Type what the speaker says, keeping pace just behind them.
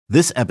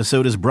This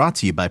episode is brought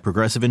to you by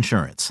Progressive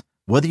Insurance.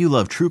 Whether you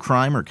love true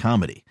crime or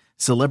comedy,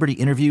 celebrity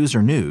interviews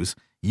or news,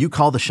 you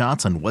call the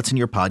shots on what's in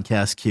your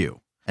podcast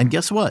queue. And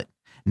guess what?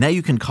 Now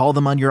you can call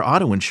them on your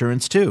auto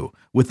insurance too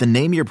with the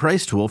Name Your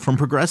Price tool from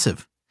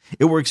Progressive.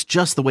 It works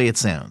just the way it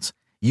sounds.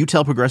 You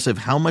tell Progressive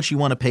how much you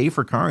want to pay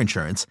for car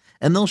insurance,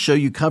 and they'll show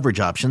you coverage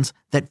options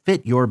that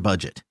fit your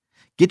budget.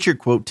 Get your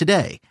quote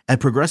today at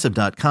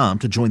Progressive.com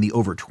to join the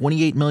over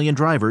 28 million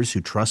drivers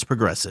who trust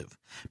Progressive.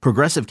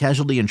 Progressive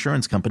Casualty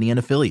Insurance Company and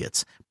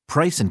Affiliates.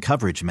 Price and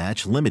coverage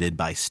match limited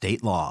by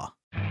state law.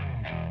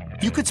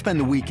 You could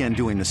spend the weekend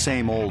doing the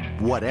same old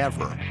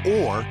whatever,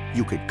 or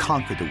you could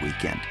conquer the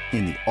weekend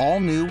in the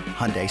all-new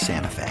Hyundai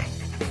Santa Fe.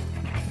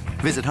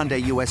 Visit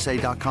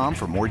HyundaiUSA.com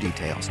for more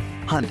details.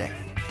 Hyundai,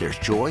 there's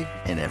joy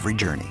in every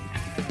journey.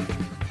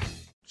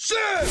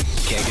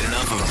 Can't get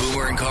enough of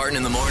Boomer and Carton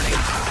in the morning.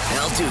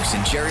 Al Dukes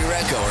and Jerry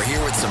Recco are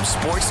here with some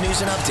sports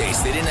news and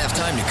updates they didn't have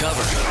time to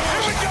cover.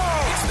 Here we go!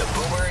 It's the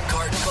Boomer and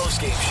Carton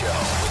postgame show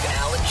with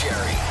Al and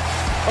Jerry.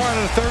 All right,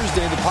 on a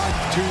Thursday,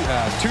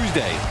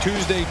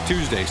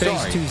 Tuesday.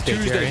 Sorry,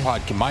 Tuesday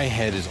podcast. My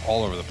head is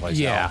all over the place.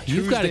 Yeah,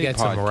 you've got to get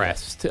some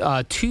rest.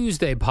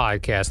 Tuesday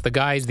podcast.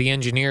 The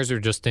engineers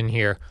are just in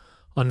here.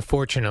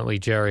 Unfortunately,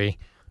 Jerry,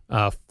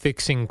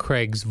 fixing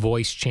Craig's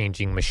voice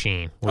changing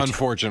machine.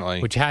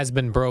 Which has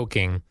been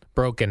broken,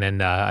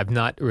 and I've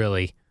not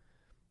really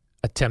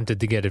attempted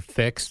to get it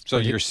fixed. So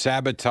your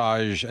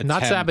sabotage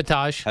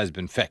has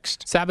been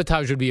fixed.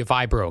 Sabotage would be if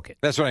I broke it.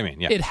 That's what I mean,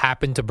 yeah. It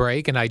happened to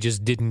break, and I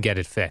just didn't get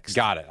it fixed.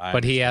 Got it.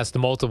 But he asked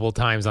multiple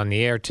times on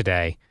the air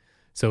today,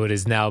 so it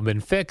has now been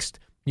fixed.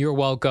 You're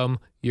welcome.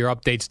 Your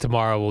updates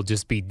tomorrow will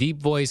just be deep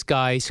voice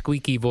guy,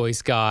 squeaky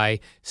voice guy,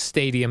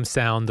 stadium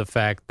sound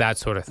effect, that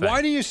sort of thing.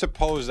 Why do you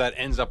suppose that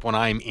ends up when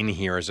I'm in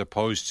here as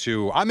opposed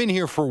to I'm in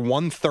here for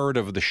 1/3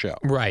 of the show?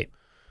 Right.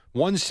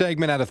 One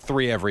segment out of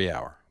 3 every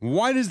hour.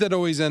 Why does that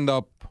always end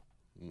up,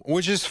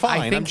 which is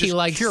fine, I'm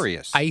just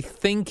curious. I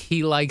think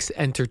he likes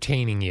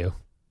entertaining you.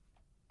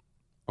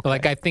 Okay.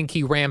 Like, I think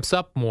he ramps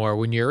up more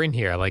when you're in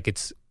here. Like,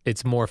 it's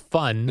more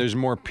fun. There's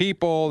more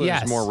people.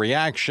 There's more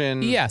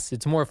reaction. Yes,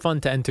 it's more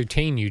fun to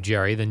entertain you,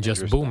 Jerry, than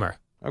just Boomer.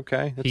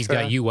 Okay. He's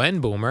got you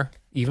and Boomer.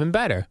 Even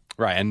better.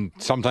 Right, and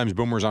sometimes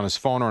Boomer's on his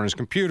phone or on his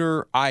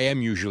computer. I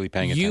am usually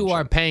paying attention. You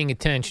are paying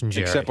attention,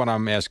 Jerry. Except when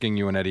I'm asking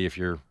you and Eddie if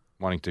you're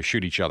wanting to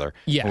shoot each other.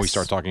 Yes. When we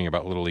start talking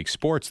about Little League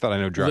sports that I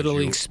know drives Little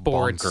you League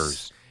sports.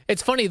 bonkers.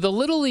 It's funny. The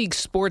Little League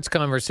sports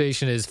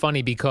conversation is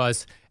funny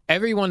because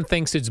everyone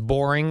thinks it's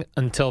boring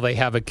until they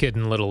have a kid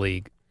in Little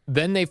League.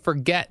 Then they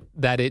forget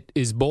that it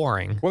is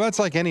boring. Well, that's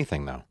like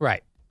anything, though.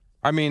 Right.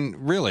 I mean,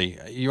 really,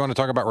 you want to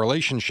talk about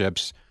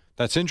relationships,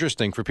 that's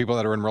interesting for people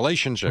that are in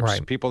relationships.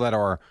 Right. People that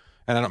are,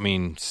 and I don't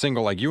mean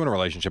single like you in a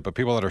relationship, but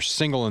people that are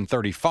single and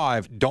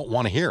 35 don't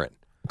want to hear it.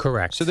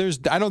 Correct. So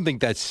I don't think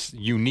that's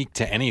unique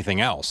to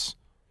anything else.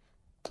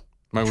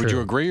 Would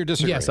you agree or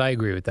disagree? Yes, I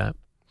agree with that.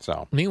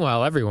 So,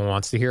 meanwhile, everyone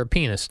wants to hear a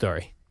penis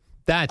story.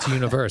 That's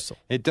universal.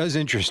 It does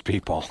interest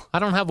people. I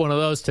don't have one of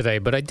those today,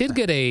 but I did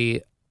get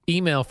a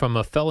email from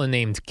a fella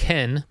named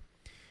Ken.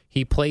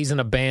 He plays in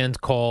a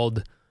band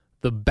called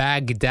the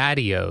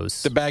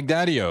Bagdaddios. The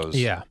Bagdaddios.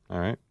 Yeah. All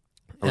right.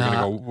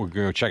 We're gonna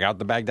go check out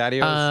the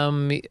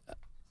Bagdaddios.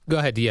 Go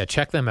ahead. Yeah,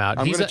 check them out.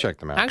 I'm going to check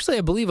them out. Actually,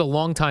 I believe a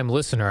longtime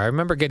listener. I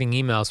remember getting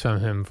emails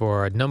from him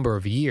for a number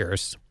of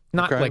years.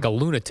 Not like a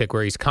lunatic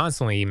where he's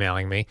constantly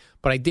emailing me,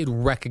 but I did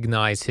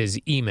recognize his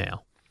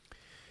email.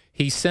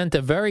 He sent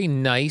a very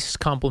nice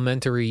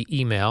complimentary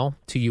email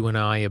to you and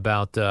I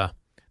about the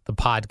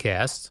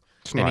podcast.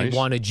 Nice. He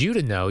wanted you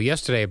to know.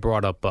 Yesterday I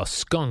brought up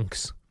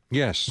skunks.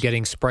 Yes.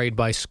 Getting sprayed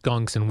by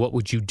skunks and what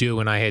would you do?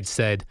 And I had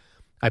said,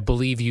 I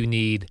believe you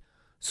need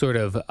sort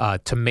of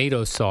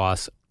tomato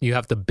sauce. You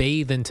have to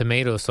bathe in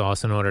tomato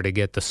sauce in order to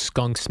get the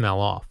skunk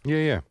smell off.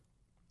 Yeah.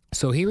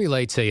 So he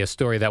relates a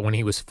story that when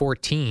he was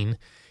 14,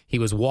 he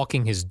was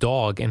walking his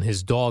dog and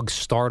his dog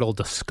startled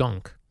a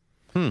skunk.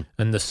 And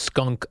the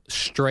skunk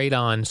straight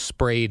on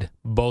sprayed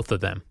both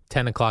of them,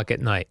 10 o'clock at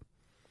night.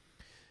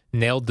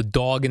 Nailed the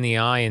dog in the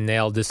eye and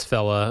nailed this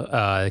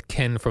fella,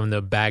 Ken from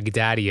the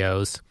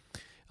Bagdaddios,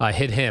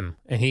 hit him.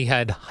 And he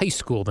had high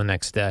school the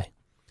next day.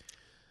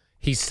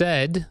 He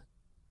said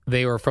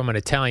they were from an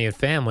Italian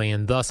family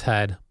and thus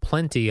had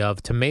plenty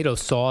of tomato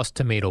sauce,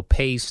 tomato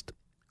paste,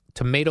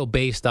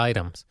 tomato-based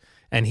items.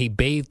 And he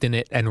bathed in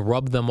it and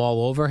rubbed them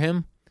all over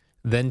him,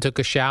 then took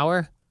a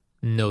shower,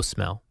 no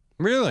smell.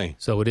 Really?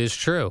 So it is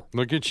true.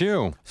 Look at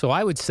you. So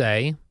I would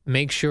say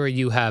make sure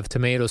you have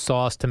tomato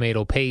sauce,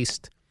 tomato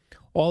paste,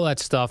 all that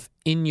stuff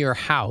in your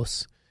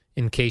house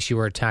in case you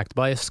were attacked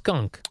by a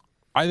skunk.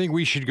 I think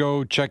we should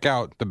go check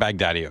out the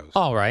Bagdaddios.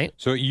 All right.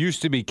 So it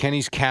used to be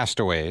Kenny's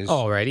Castaways.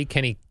 All righty.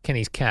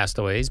 Kenny's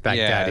Castaways,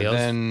 Bagdaddios. Yeah,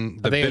 then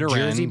the Are they a bitter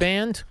Jersey end,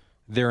 band?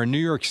 They're a New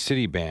York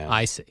City band.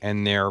 I see.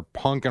 And they're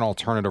punk and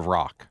alternative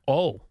rock.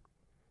 Oh.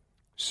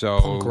 So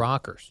Punk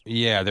rockers.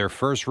 Yeah, their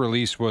first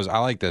release was, I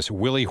like this,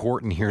 Willie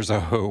Horton Here's a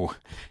Who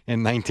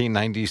in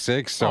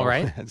 1996. So all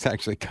right. It's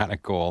actually kind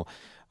of cool.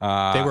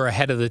 They were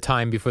ahead of the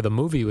time before the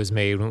movie was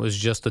made when it was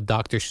just a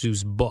Dr.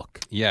 Seuss book.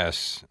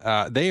 Yes.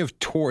 They have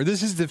toured.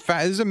 This is this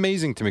is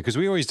amazing to me because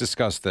we always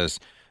discuss this.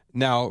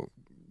 Now,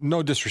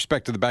 no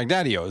disrespect to the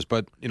Baghdadios,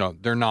 but,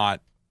 they're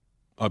not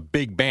a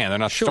big band. They're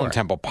not Stone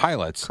Temple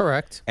Pilots.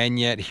 Correct. And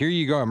yet, here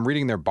you go. I'm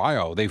reading their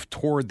bio. They've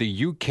toured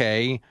the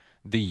UK,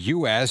 the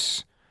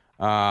US.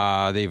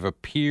 They've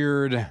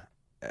appeared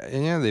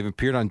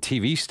on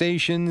TV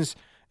stations.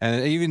 And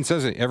it even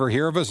says, ever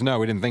hear of us? No,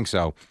 we didn't think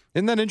so.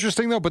 Isn't that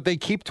interesting, though? But they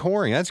keep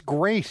touring. That's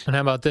great. And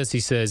how about this? He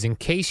says, in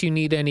case you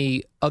need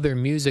any other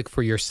music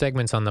for your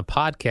segments on the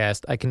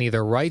podcast, I can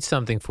either write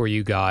something for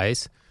you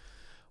guys,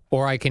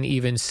 or I can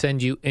even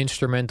send you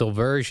instrumental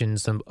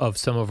versions of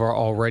some of our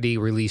already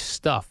released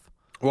stuff.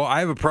 Well,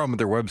 I have a problem with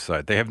their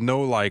website. They have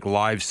no,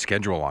 live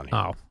schedule on here.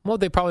 Oh, well,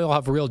 they probably all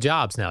have real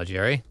jobs now,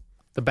 Jerry.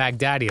 The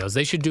Baghdadios.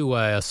 They should do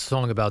a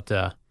song about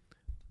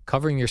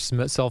covering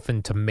yourself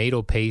in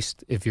tomato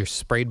paste if you're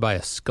sprayed by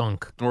a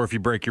skunk. Or if you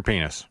break your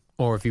penis.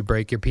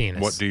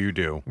 What do you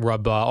do?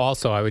 Rub,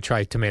 also, I would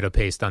try tomato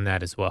paste on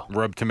that as well.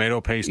 Rub tomato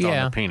paste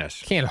on the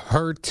penis. Can't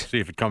hurt. See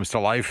if it comes to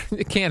life.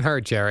 It can't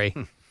hurt, Jerry.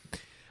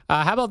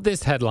 How about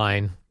this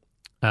headline?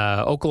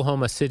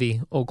 Oklahoma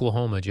City,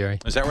 Oklahoma, Jerry.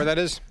 Is that where that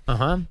is?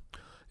 Uh-huh.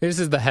 This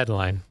is the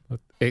headline.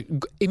 It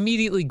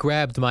immediately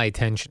grabbed my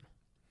attention.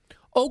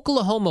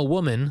 Oklahoma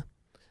woman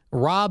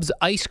robs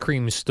ice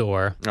cream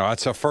store. Oh,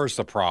 that's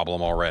a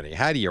problem already.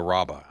 How do you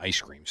rob an ice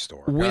cream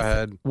store? Go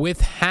ahead. With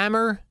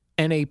hammer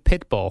and a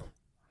pit bull.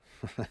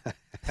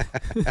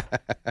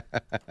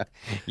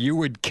 You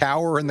would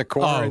cower in the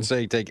corner and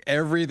say, take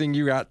everything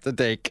you got to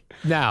take.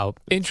 Now,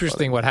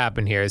 interesting what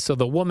happened here. So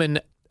the woman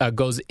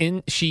goes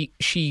in.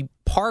 She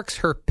parks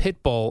her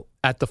pit bull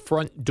at the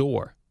front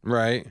door.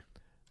 Right.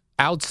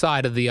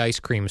 Outside of the ice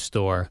cream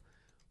store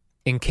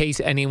in case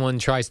anyone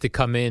tries to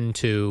come in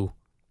to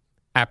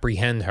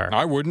apprehend her.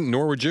 I wouldn't,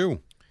 nor would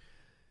you.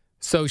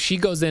 So she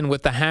goes in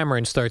with the hammer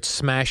and starts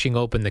smashing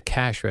open the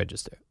cash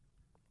register.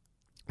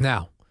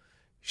 Now,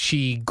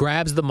 she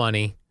grabs the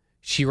money.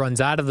 She runs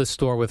out of the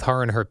store with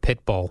her and her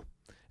pit bull,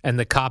 and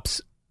the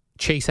cops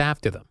chase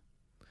after them.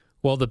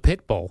 Well, the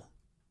pit bull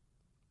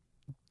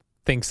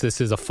thinks this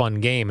is a fun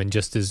game and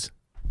just is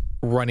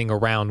running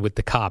around with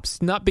the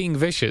cops, not being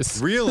vicious.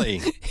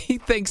 Really? He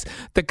thinks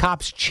the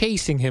cops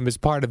chasing him is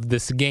part of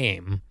this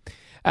game.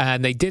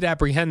 And they did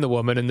apprehend the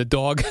woman, and the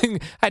dog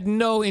had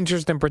no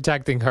interest in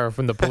protecting her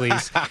from the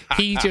police.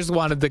 He just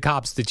wanted the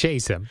cops to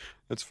chase him.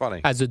 That's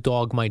funny. As a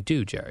dog might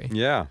do, Jerry.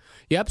 Yeah.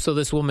 Yep, so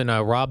this woman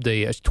robbed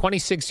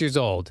 26 years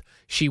old.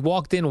 She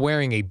walked in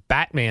wearing a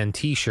Batman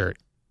T-shirt,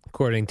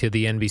 according to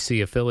the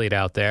NBC affiliate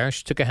out there.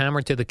 She took a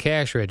hammer to the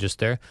cash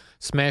register,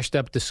 smashed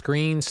up the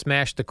screen,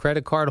 smashed the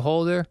credit card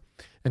holder,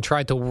 and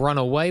tried to run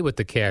away with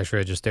the cash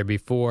register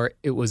before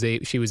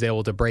she was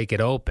able to break it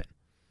open.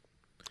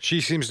 She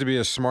seems to be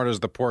as smart as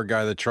the poor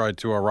guy that tried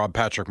to rob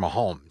Patrick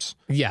Mahomes.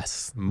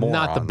 Yes, Morons.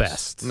 Not the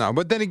best. No,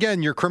 but then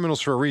again, you're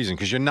criminals for a reason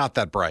because you're not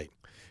that bright.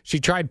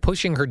 She tried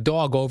pushing her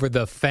dog over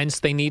the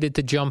fence they needed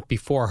to jump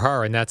before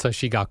her, and that's how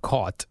she got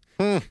caught.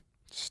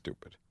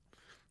 Stupid.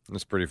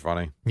 That's pretty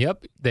funny.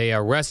 Yep. They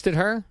arrested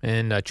her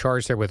and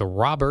charged her with a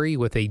robbery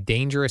with a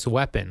dangerous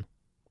weapon,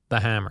 the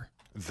hammer.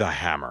 The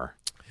hammer.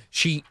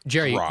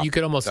 Jerry, you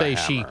could almost say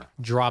hammer. she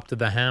dropped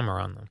the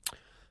hammer on them.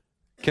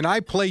 Can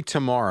I play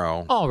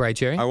tomorrow? All right,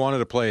 Jerry. I wanted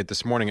to play it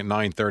this morning at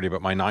 9:30,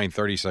 but my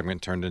 9:30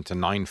 segment turned into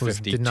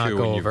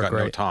 9:52, and you've got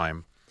no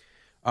time.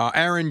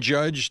 Aaron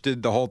Judge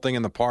did the whole thing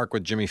in the park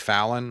with Jimmy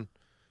Fallon.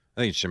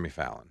 I think it's Jimmy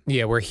Fallon.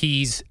 Yeah, where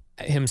he's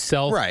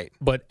himself, right,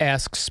 but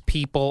asks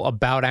people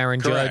about Aaron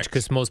Judge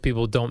because most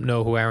people don't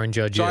know who Aaron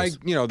Judge is.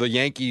 The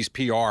Yankees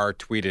PR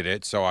tweeted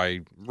it, so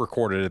I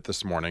recorded it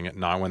this morning at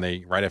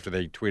 9 right after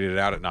they tweeted it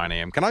out at 9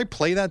 a.m. Can I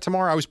play that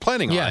tomorrow? I was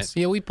planning on it. Yes,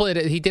 yeah, we played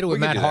it. He did it with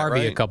Matt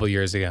Harvey a couple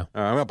years ago.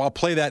 I'll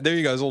play that. There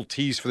you go. There's a little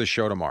tease for the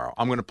show tomorrow.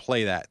 I'm going to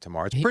play that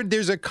tomorrow.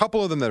 There's a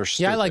couple of them that are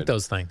stupid. Yeah, I like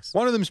those things.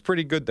 One of them's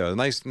pretty good though.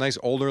 Nice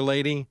older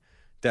lady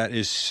that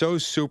is so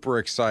super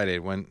excited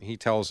when he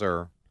tells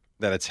her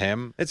that it's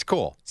him. It's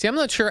cool. See, I'm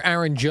not sure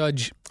Aaron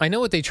Judge, I know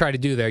what they try to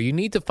do there. You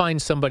need to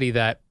find somebody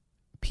that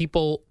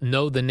people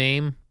know the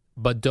name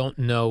but don't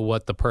know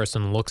what the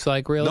person looks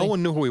like, really. No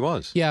one knew who he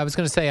was. Yeah, I was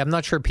going to say, I'm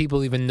not sure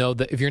people even know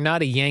that. If you're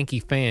not a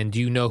Yankee fan, do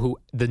you know who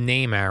the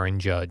name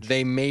Aaron Judge?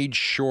 They made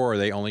sure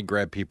they only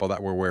grabbed people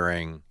that were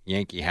wearing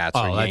Yankee hats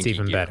or Yankee that's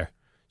even gear. better.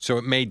 So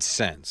it made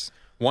sense.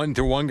 One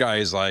guy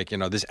is like,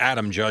 this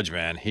Adam Judge,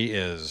 man,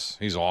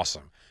 he's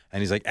awesome.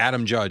 And he's like,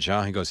 Adam Judge,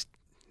 huh? He goes,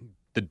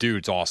 the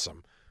dude's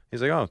awesome.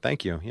 He's like, oh,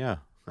 thank you. Yeah.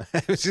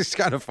 It's just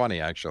kind of funny,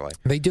 actually.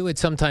 They do it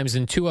sometimes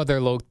in two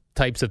other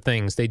types of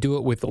things. They do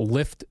it with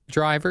Lyft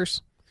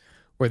drivers,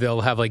 where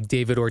they'll have like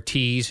David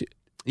Ortiz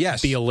be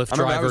a Lyft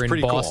driver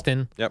in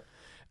Boston. Cool. Yep.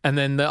 And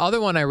then the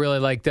other one I really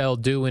like they'll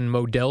do in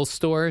Modell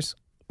stores,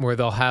 where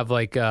they'll have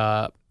like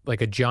a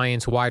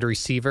Giants wide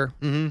receiver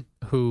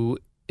who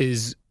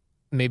is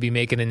maybe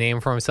making a name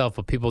for himself,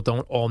 but people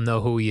don't all know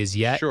who he is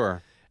yet.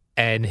 Sure.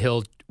 and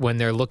when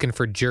they're looking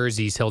for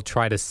jerseys, he'll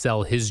try to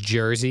sell his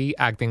jersey,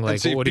 acting like,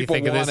 see if what do you people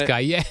think of this want it. guy?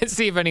 Yeah,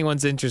 see if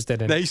anyone's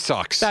interested in it. They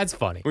sucks. That's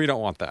funny. We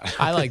don't want that.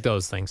 I like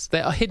those things.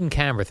 The hidden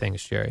camera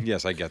things, Jerry.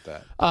 Yes, I get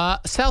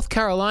that. South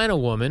Carolina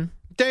woman.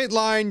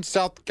 Dateline,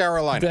 South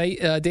Carolina.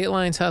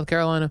 Dateline, South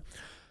Carolina.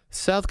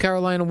 South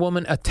Carolina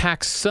woman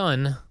attacks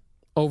son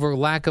over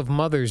lack of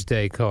Mother's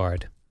Day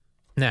card.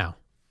 Now,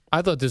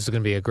 I thought this was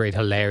going to be a great,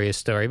 hilarious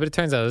story, but it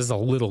turns out this is a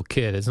little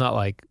kid. It's not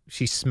like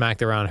she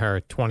smacked around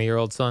her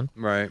 20-year-old son.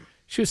 Right.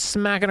 She was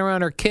smacking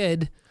around her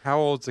kid. How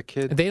old's the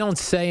kid? They don't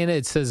say in it.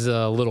 It says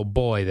a little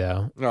boy,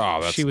 though.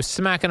 Oh, that's... She was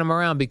smacking him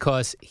around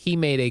because he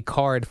made a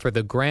card for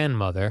the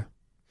grandmother,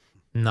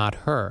 not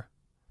her.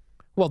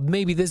 Well,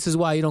 maybe this is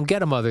why you don't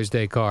get a Mother's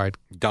Day card.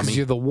 Dummy. Because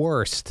you're the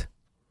worst.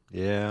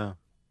 Yeah.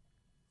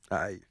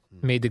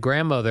 Made the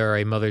grandmother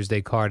a Mother's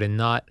Day card and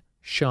not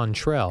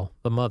Chantrell,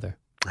 the mother.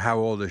 How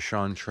old is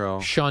Chantrell?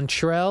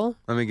 Chantrell?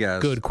 Let me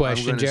guess. Good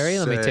question, I'm gonna Jerry.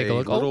 Let me take a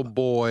look. Little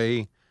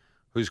boy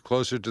who's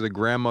closer to the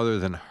grandmother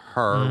than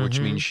her,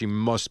 which means she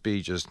must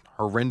be just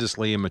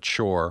horrendously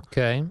immature.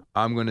 Okay.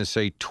 I'm going to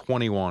say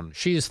 21.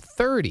 She is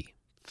 30.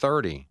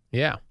 30.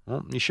 Yeah.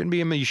 Well, you shouldn't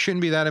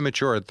be that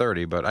immature at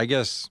 30, but I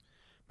guess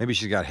maybe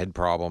she's got head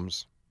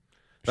problems.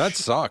 That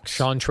sucks.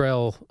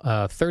 Chantrell,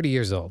 30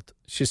 years old.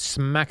 She's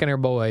smacking her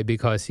boy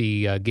because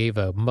he gave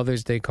a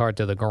Mother's Day card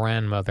to the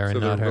grandmother and So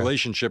the not her.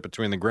 relationship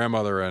between the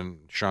grandmother and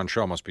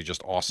Chantrell must be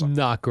just awesome.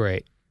 Not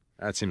great.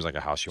 That seems like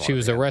a house you want. She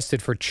was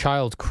arrested for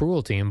child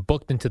cruelty and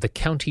booked into the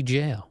county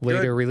jail,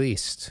 later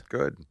released.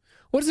 Good.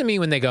 What does it mean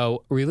when they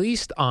go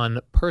released on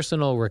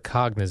personal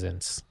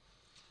recognizance?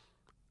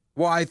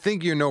 Well, I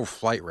think you're no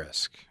flight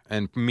risk,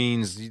 and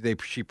means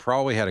she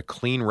probably had a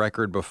clean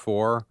record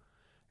before,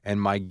 and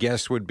my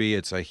guess would be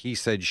it's a he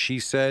said, she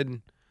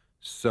said.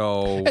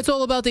 So It's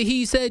all about the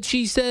he said,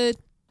 she said.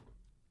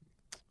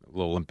 A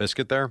little Limp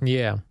Bizkit there.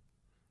 Yeah.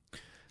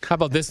 How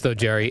about this, though,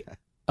 Jerry?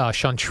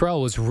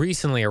 Chantrell was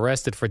recently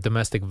arrested for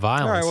domestic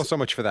violence. All right, well, so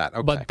much for that.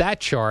 Okay. But that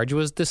charge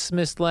was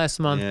dismissed last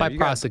month by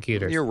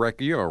prosecutors. You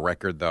have a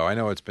record, though. I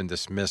know it's been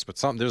dismissed, but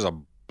there's a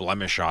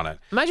blemish on it.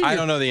 Imagine I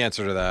don't know the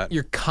answer to that.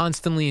 You're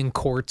constantly in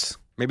courts.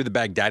 Maybe the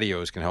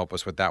Baghdadios can help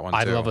us with that one,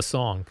 I'd too. love a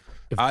song.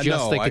 If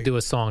they could do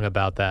a song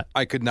about that.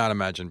 I could not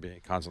imagine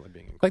constantly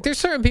being in court. Like, there's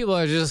certain people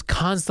that are just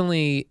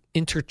constantly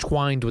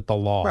intertwined with the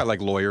law. Right, like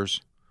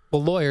lawyers.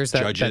 Well, lawyers,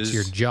 that's judges,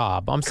 your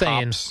job. I'm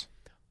saying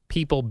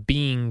people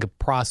being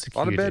prosecuted. A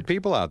lot of bad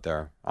people out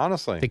there,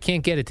 honestly. They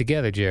can't get it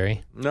together,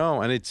 Jerry.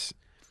 No, and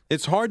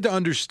it's hard to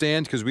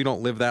understand because we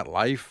don't live that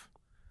life.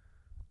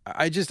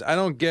 I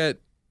don't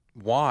get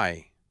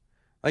why.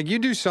 Like, you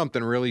do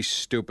something really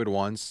stupid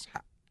once.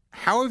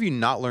 How have you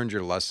not learned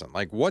your lesson?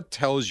 Like, what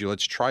tells you,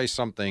 let's try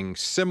something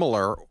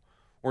similar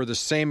or the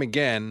same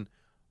again,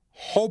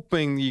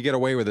 hoping you get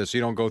away with it so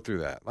you don't go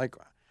through that? Like,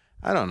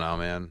 I don't know,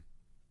 man.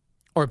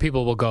 Or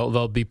people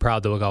they'll be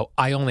proud to go,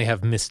 I only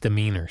have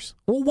misdemeanors.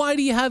 Well, why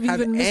do you have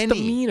even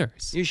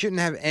misdemeanors? You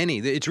shouldn't have any.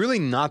 It's really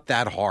not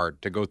that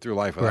hard to go through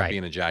life without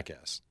being a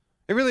jackass.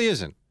 It really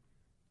isn't.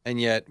 And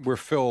yet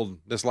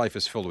this life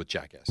is filled with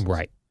jackasses.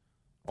 Right.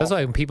 That's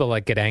why when people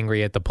get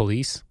angry at the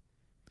police,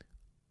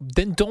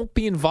 then don't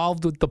be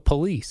involved with the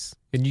police.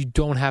 And you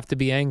don't have to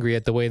be angry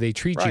at the way they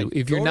treat you.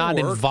 If you're not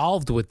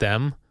involved with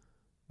them,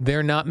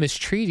 they're not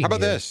mistreating you. How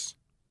about this?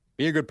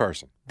 Be a good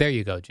person. There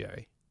you go,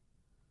 Jerry.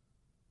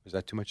 Is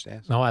that too much to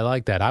ask? No, I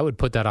like that. I would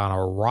put that on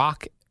a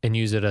rock and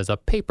use it as a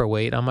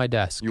paperweight on my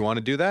desk. You want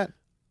to do that?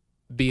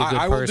 Be a good person.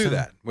 I will do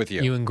that with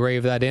you. You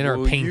engrave that in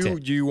or paint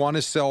it. Do you want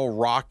to sell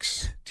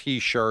rocks,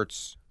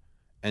 T-shirts,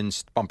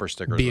 and bumper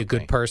stickers? Be a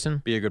good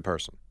person? Be a good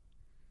person.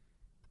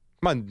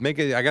 Come on, make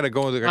it. I got to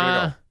go. I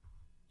gotta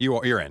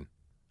go. You're in.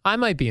 I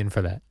might be in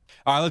for that.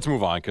 All right, let's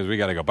move on because we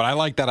got to go. But I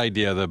like that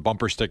idea, the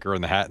bumper sticker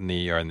and the hat and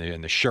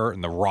the shirt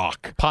and the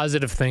rock.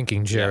 Positive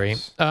thinking, Jerry.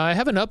 Yes. I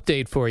have an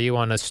update for you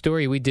on a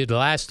story we did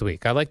last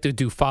week. I like to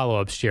do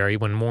follow-ups, Jerry,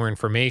 when more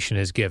information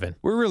is given.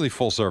 We're really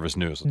full-service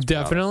news.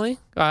 Definitely.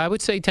 I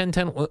would say 10,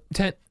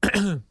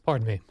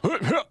 pardon me.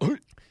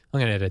 I'm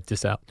going to edit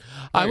this out.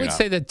 I would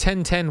say that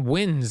 10-10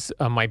 wins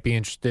might be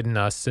interested in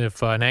us.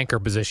 If an anchor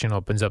position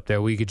opens up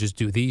there, we could just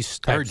do these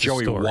types I heard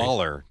Joey of stories.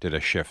 Waller did a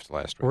shift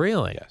last week.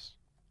 Really? Yes.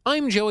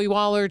 I'm Joey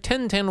Waller,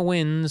 10-10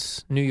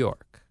 wins, New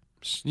York.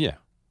 Yeah.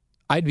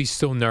 I'd be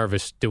so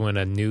nervous doing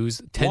a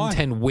news.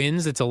 10-10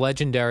 wins. It's a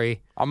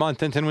legendary. I'm on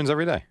 10-10 wins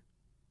every day.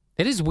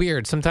 It is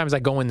weird. Sometimes I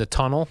go in the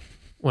tunnel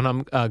when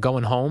I'm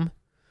going home.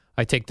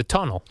 I take the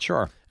tunnel.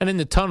 Sure. And in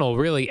the tunnel,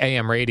 really,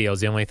 AM radio is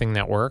the only thing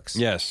that works.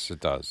 Yes,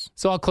 it does.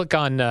 So I'll click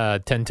on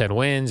 10-10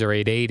 wins or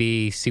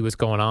 880, see what's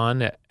going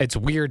on. It's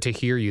weird to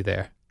hear you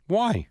there.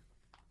 Why?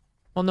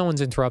 Well, no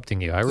one's interrupting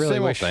you. I It's the really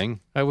same wish. old thing.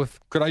 I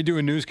Could I do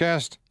a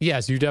newscast?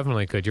 Yes, you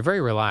definitely could. You're very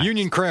relaxed.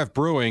 Union Craft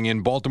Brewing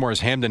in Baltimore's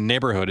Hamden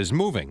neighborhood is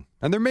moving,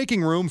 and they're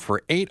making room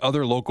for 8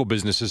 other local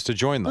businesses to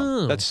join them.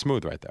 Oh. That's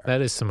smooth right there.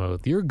 That is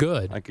smooth. You're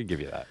good. I could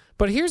give you that.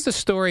 But here's the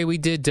story we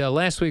did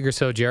last week or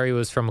so, Jerry. It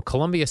was from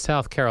Columbia,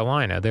 South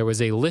Carolina. There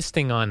was a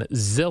listing on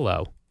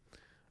Zillow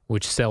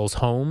which sells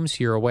homes.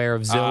 You're aware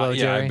of Zillow,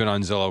 Yeah, Jerry? I've been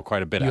on Zillow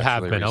quite a bit. You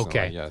have actually, been, recently,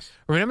 okay. Yes.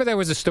 Remember there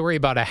was a story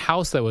about a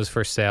house that was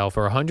for sale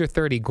for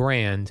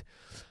 $130,000,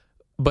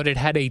 but it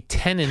had a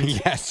tenant.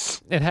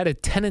 Yes. It had a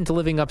tenant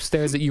living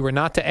upstairs that you were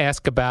not to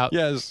ask about.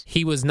 Yes.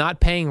 He was not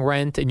paying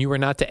rent, and you were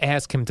not to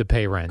ask him to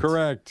pay rent.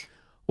 Correct.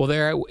 Well,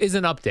 there is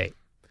an update.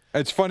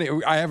 It's funny.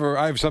 I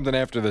have something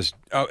after this.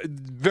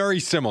 Very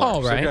similar.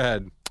 All right. So go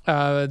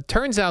ahead.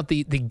 Turns out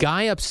the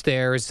guy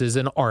upstairs is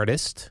an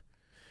artist.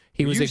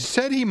 You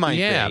said he might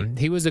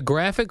be. He was a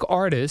graphic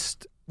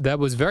artist that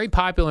was very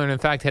popular and, in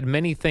fact, had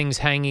many things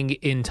hanging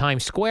in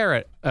Times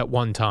Square at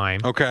one time.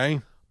 Okay.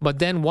 But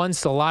then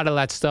once a lot of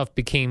that stuff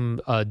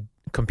became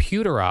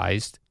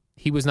computerized,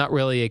 he was not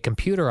really a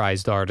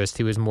computerized artist.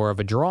 He was more of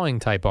a drawing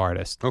type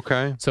artist.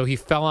 Okay. So he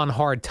fell on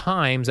hard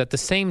times. At the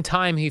same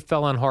time he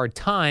fell on hard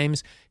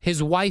times,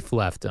 his wife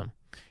left him.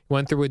 He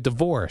went through a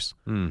divorce.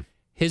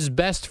 His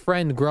best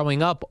friend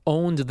growing up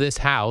owned this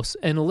house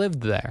and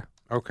lived there.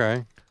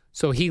 Okay.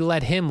 So he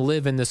let him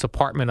live in this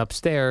apartment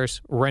upstairs,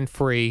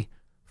 rent-free,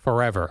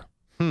 forever.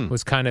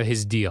 Was kind of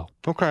his deal.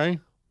 Okay.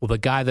 Well, the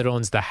guy that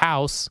owns the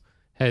house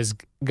has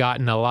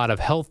gotten a lot of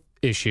health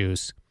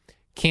issues,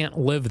 can't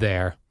live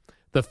there.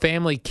 The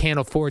family can't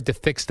afford to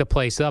fix the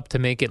place up to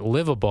make it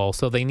livable,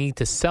 so they need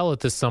to sell it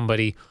to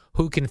somebody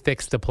who can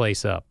fix the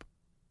place up.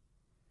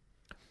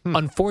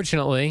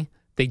 Unfortunately,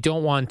 they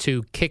don't want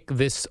to kick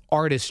this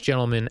artist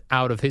gentleman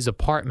out of his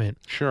apartment.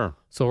 Sure.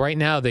 So right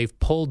now they've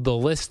pulled the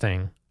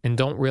listing and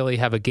don't really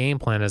have a game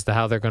plan as to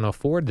how they're going to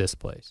afford this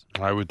place.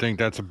 I would think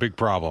that's a big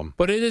problem.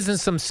 But it isn't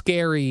some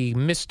scary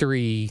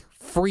mystery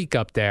freak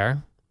up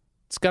there.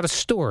 It's got a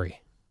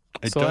story.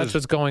 It So does. that's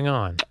what's going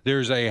on.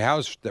 There's a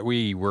house that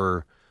we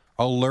were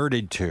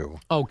alerted to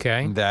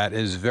Okay. that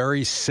is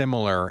very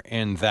similar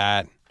in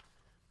that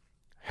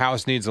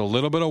house needs a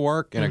little bit of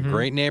work in a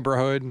great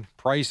neighborhood.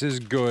 Price is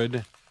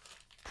good.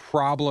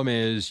 Problem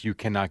is you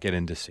cannot get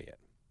in to see it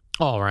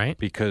All right.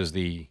 because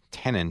the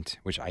tenant,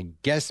 which I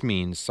guess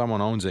means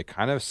someone owns it,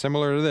 kind of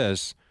similar to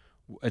this.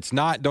 It's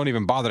not, don't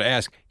even bother to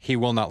ask. He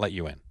will not let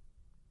you in.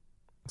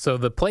 So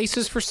the place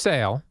is for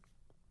sale.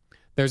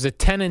 There's a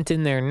tenant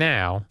in there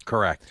now.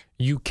 Correct.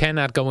 You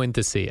cannot go in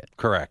to see it.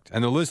 Correct.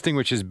 And the listing,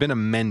 which has been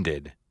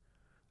amended,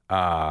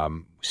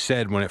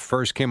 said when it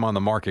first came on the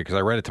market, because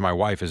I read it to my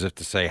wife as if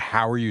to say,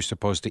 how are you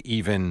supposed to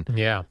even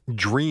Yeah.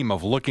 dream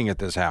of looking at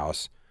this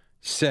house,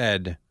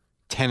 said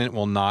tenant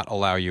will not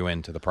allow you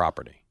into the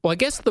property. Well, I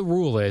guess the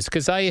rule is,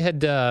 because I had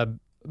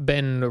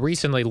been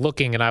recently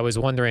looking and I was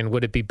wondering,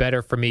 would it be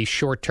better for me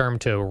short term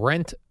to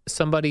rent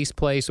somebody's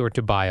place or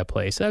to buy a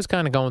place? I was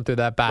kind of going through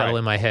that battle Right.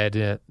 in my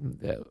head,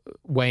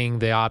 weighing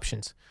the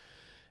options.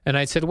 And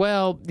I said,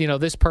 well,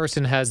 this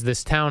person has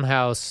this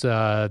townhouse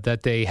that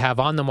they have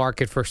on the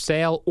market for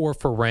sale or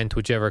for rent,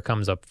 whichever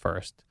comes up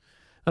first.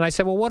 And I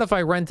said, well, what if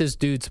I rent this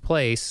dude's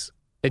place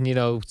and,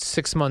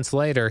 6 months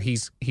later,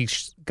 he's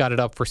got it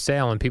up for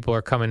sale and people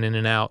are coming in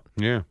and out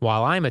Yeah.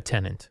 while I'm a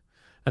tenant?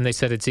 And they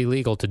said it's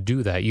illegal to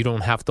do that. You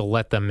don't have to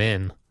let them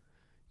in.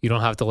 You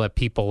don't have to let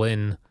people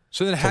in.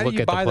 So then to how do look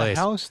you at the buy the place.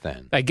 house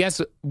then? I guess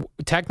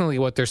technically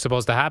what they're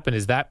supposed to happen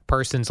is that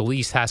person's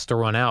lease has to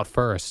run out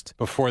first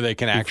Before they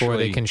can before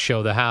they can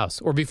show the house,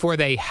 or before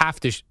they have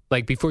to,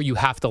 before you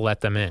have to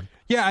let them in.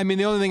 Yeah, I mean,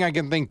 the only thing I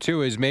can think,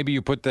 too, is maybe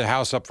you put the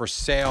house up for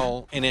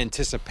sale in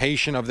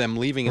anticipation of them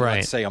leaving in, Right.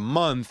 let's say, a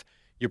month.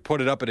 You put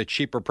it up at a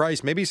cheaper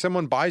price. Maybe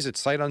someone buys it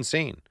sight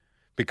unseen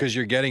because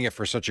you're getting it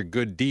for such a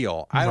good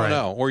deal. I don't Right.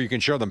 know. Or you can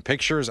show them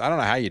pictures. I don't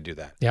know how you do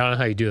that. Yeah, I don't know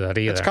how you do that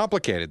either. It's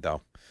complicated,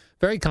 though.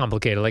 Very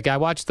complicated. Like I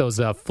watch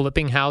those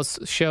flipping house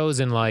shows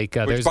and Which,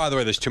 there's by the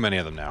way, there's too many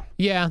of them now.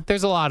 Yeah,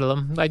 there's a lot of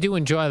them. I do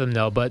enjoy them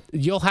though, but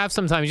you'll have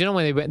sometimes,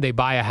 when they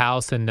buy a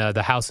house and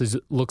the house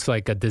looks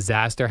like a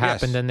disaster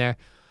happened Yes. in there.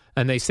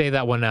 And they say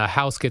that when a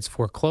house gets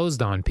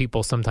foreclosed on,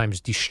 people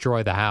sometimes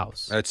destroy the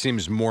house, That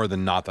seems more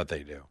than not that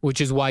they do. which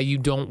is why you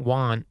don't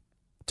want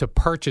to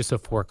purchase a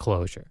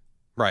foreclosure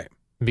Right.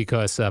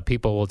 because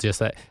people will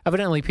just,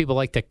 evidently people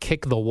like to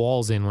kick the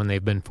walls in when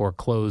they've been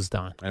foreclosed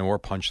on, Or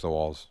punch the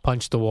walls.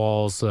 punch the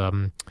walls.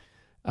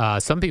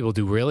 Some people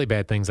do really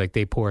bad things like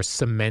they pour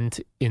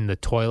cement in the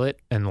toilet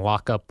and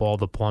lock up all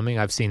the plumbing.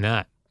 I've seen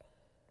that.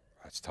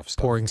 That's tough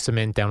stuff. Pouring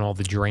cement down all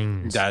the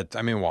drains.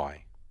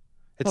 Why?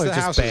 It's Well, the it's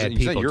just house. bad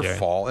It's not people, your Jerry.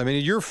 fault. I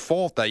mean, your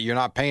fault that you're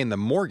not paying the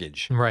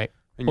mortgage. Right.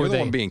 And Or you're the they,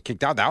 one being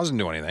kicked out. That doesn't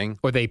do anything.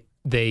 or they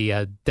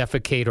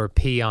defecate or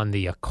pee on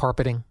the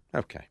carpeting.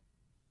 Okay.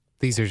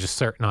 These are just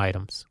certain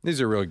items.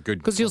 These are really good.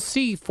 Because you'll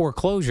see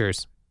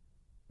foreclosures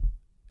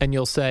and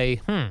you'll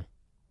say,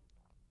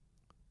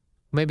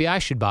 maybe I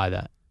should buy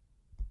that.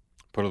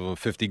 Put a little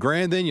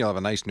 $50,000 in. You'll have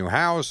a nice new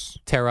house.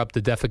 Tear up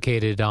the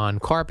defecated on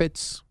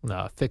carpets,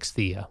 fix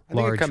the think it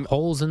large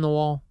holes in the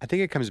wall. I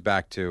think it comes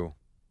back to,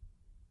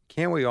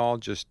 can't we all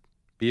just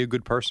be a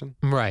good person?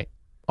 Right.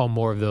 Oh,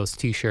 more of those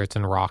T-shirts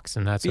and rocks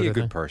and that Be sort a of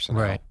good thing. person,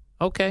 Right.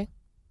 Okay.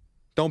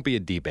 Don't be a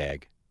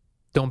D-bag.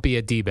 Don't be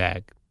a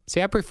D-bag.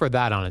 See, I prefer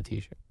that on a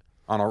T-shirt.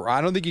 I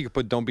don't think you could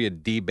put "don't be a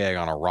D-bag"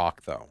 on a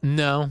rock though,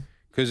 No.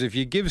 because if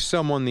you give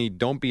someone the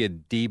 "don't be a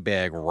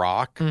D-bag"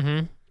 rock,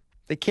 Mm-hmm.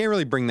 They can't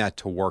really bring that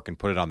to work and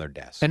put it on their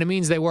desk. And it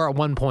means they were at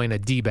one point a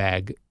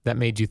D-bag that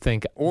made you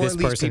think Or this at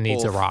least person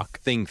needs a people rock.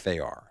 think they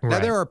are. Now,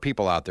 Right. there are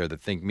people out there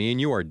that think me and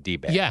you are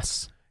D-bags.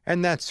 Yes.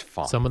 And that's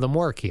fine. Some of them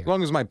work here. As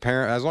long as my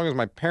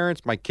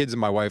parents, my kids,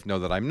 and my wife know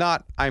that I'm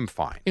not, I'm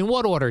fine. In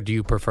what order do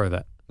you prefer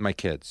that? My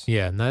kids.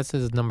 Yeah, and that's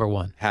number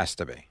one. Has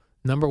to be.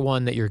 Number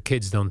one, that your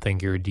kids don't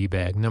think you're a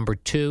D-bag. Number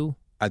two,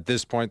 At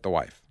this point, the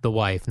wife. the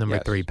wife. Number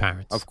Yes. three,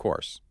 parents. Of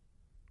course.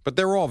 But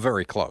they're all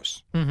very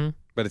close. Mm-hmm.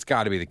 But it's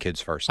got to be the kids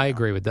first. I now.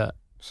 agree with that.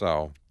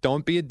 So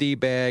don't be a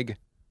D-bag.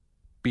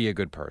 Be a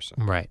good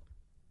person. Right.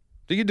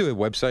 Do you do a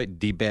website,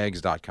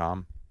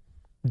 dbags.com?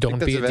 Don't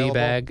that's be a available?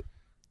 D-bag.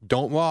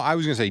 Well, I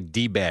was going to say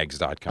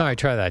dbags.com. All right,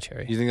 try that,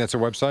 Jerry. You think that's a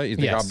website? You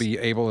think Yes. I'll be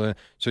able to?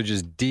 So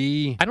just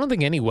D. I don't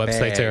think any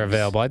websites are Bags.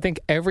 available. I think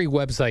every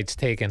website's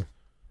taken.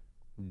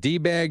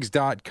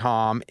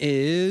 dbags.com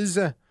is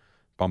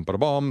bum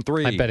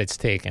 3. I bet it's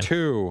taken.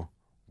 2,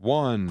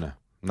 1.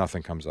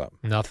 Nothing comes up.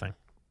 Nothing.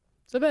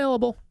 It's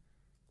available.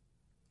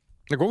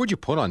 Like, what would you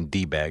put on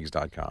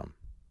dbags.com?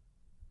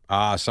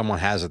 Someone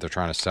has it. They're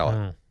trying to sell it.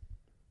 Mm.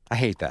 I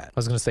hate that. I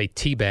was going to say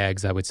tea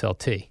bags. I would sell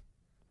tea.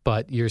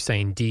 But you're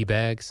saying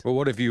D-bags? Well,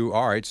 what if you?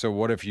 All right. So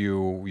what if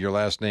your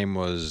last name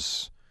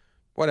was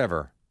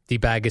whatever?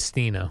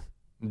 D-bagastino.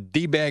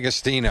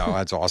 DBagastino.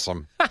 That's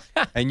awesome.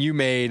 And you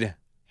made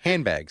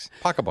handbags,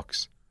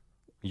 pocketbooks.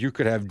 You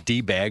could have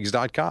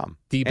dbags.com.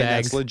 D-bags.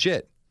 And that's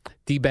legit.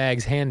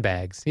 D-bags,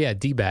 handbags. Yeah,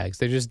 D-bags.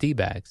 They're just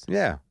D-bags.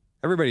 Yeah.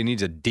 Everybody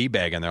needs a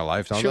D-bag in their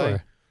life, don't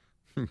Sure.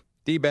 they?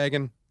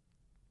 D-bagging.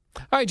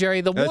 All right,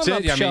 Jerry, the That's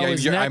warm-up it. show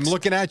is next. I'm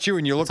looking at you,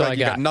 and you look That's all like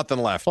I you got. got nothing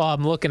left. Well,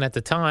 I'm looking at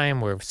the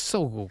time. We're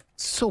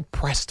so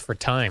pressed for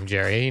time,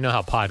 Jerry. You know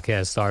how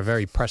podcasts are,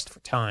 very pressed for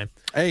time.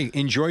 Hey,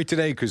 enjoy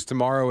today because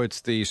tomorrow it's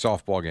the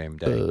softball game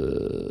day.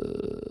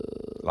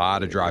 A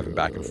lot of driving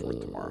back and forth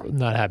tomorrow.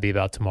 Not happy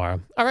about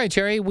tomorrow. All right,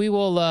 Jerry, we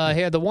will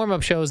hear the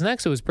warm-up shows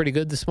next. It was pretty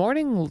good this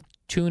morning. We'll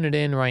tune it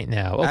in right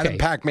now. Okay. Adam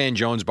Pac-Man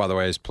Jones, by the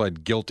way, has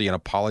pled guilty and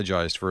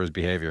apologized for his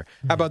behavior.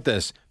 How about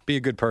this? Be a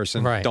good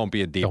person. Right. Don't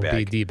be a D-bag. Don't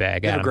be a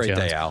D-bag, Have Adam a great Jones.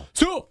 day, Al.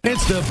 So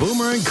it's the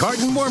Boomer and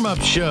Carton warm-up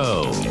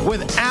show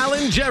with Al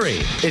and Jerry.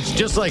 It's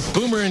just like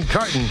Boomer and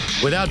Carton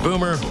without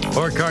Boomer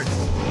or Carton.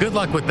 Good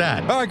luck with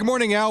that. All right, good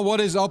morning, Al.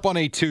 What is up on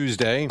a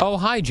Tuesday? Oh,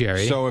 hi,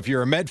 Jerry. So if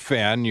you're a Met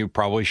fan, you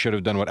probably should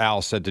have done what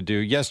Al said to do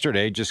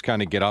yesterday, just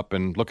kind of get up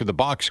and look at the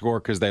box score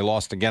because they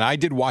lost again. I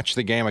did watch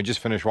the game. I just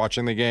finished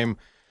watching the game.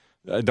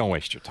 Don't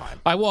waste your time.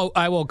 I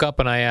woke up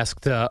and I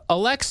asked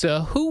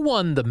Alexa, who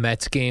won the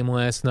Mets game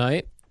last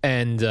night?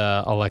 And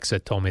Alexa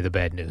told me the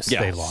bad news.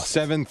 They lost.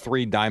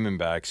 7-3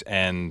 Diamondbacks,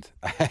 and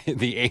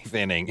the eighth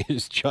inning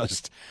is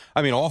just,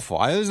 awful.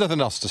 There's nothing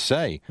else to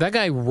say. That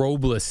guy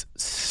Robles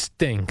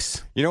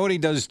stinks. You know what he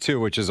does, too,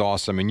 which is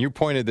awesome, and you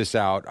pointed this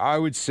out, I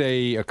would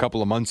say a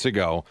couple of months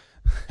ago.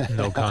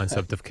 No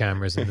concept of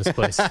cameras in this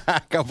place.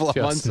 A couple of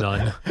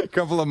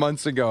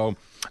months ago.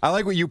 I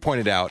like what you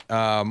pointed out.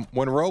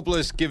 When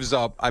Robles gives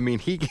up,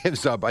 he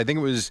gives up. I think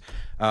it was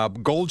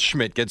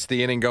Goldschmidt gets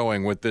the inning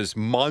going with this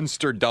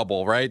monster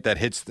double, right? That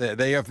hits.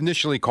 They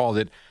initially called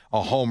it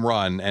a home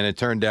run, and it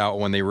turned out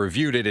when they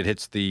reviewed it, it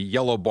hits the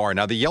yellow bar.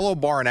 Now, the yellow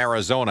bar in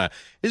Arizona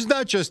is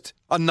not just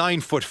a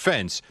 9-foot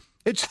fence.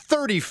 It's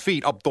 30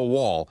 feet up the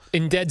wall.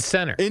 In dead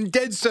center. In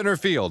dead center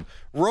field.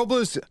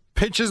 Robles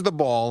pitches the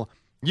ball.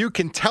 You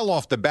can tell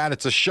off the bat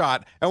it's a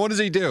shot. And what does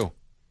he do?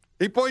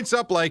 He points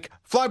up like,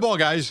 fly ball,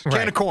 guys,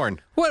 can of corn.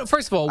 Well,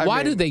 first of all,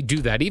 why do they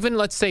do that? Even,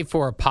 let's say,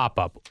 for a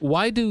pop-up.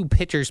 Why do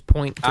pitchers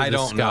point to the sky? I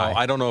don't know.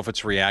 I don't know if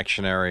it's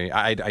reactionary.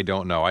 I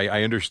don't know.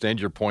 I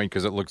understand your point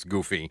because it looks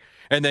goofy.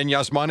 And then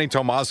Yasmani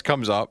Tomas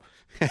comes up,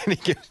 and he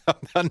gives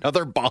up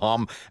another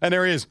bomb. And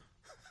there he is.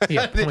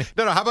 Yeah,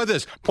 No, how about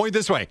this? Point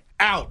this way.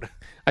 Out.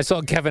 I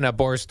saw Kevin at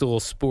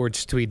Barstool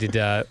Sports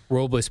tweeted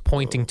Robles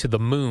pointing to the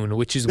moon,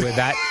 which is where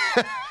that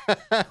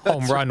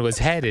home run was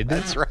headed.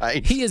 That's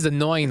right. He is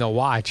annoying to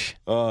watch.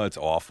 Oh, it's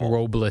awful.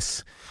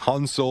 Robles.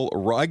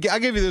 Hansel. I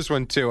gave you this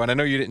one, too, and I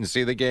know you didn't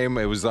see the game.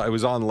 It was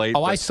on late.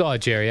 Oh, I saw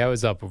it, Jerry. I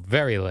was up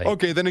very late.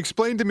 Okay, then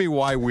explain to me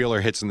why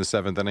Wheeler hits in the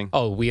 7th inning.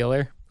 Oh,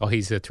 Wheeler? Oh,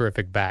 he's a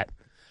terrific bat.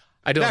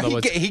 I don't Now,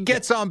 know he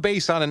gets on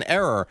base on an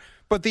error,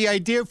 but the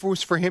idea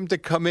was for him to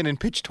come in and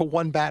pitch to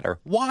one batter.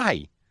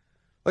 Why?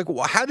 Like,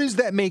 how does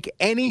that make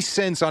any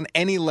sense on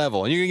any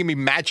level? And you're going to give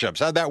me matchups.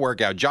 How'd that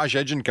work out? Josh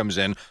Edgin comes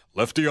in,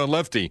 lefty on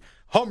lefty,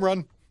 home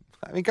run.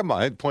 Come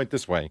on, point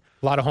this way.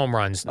 A lot of home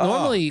runs.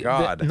 Normally,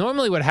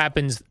 normally what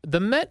happens,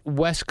 the Met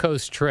West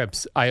Coast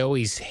trips, I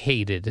always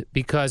hated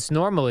because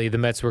normally the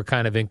Mets were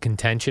kind of in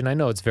contention. I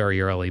know it's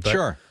very early, but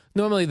Sure.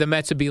 Normally the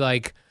Mets would be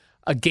like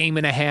a game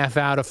and a half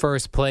out of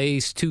first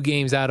place, 2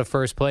 games out of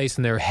first place,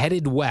 and they're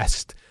headed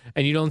west.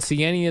 And you don't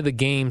see any of the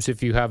games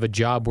if you have a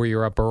job where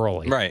you're up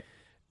early. Right.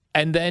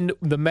 And then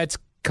the Mets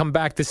come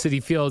back to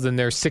Citi Field and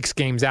they're 6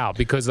 games out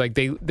because like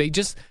they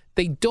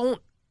don't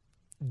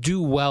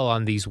do well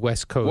on these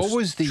West Coast What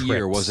was the trips.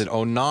 year? Was it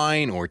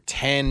 09 or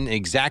 10?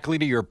 Exactly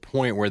to your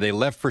point, where they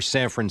left for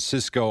San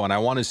Francisco, and I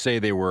want to say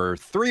they were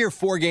 3 or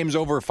 4 games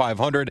over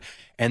 500,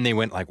 and they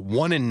went like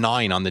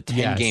 1-9 on the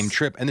 10-game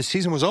trip, and the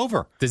season was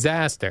over.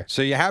 Disaster.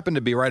 So you happen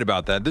to be right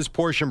about that. This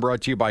portion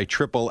brought to you by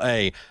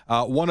AAA.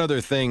 One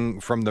other thing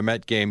from the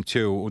Met game,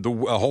 too, the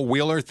whole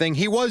Wheeler thing.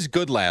 He was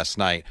good last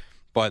night.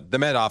 But the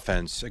Met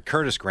offense,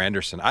 Curtis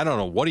Granderson, I don't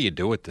know. What do you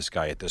do with this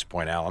guy at this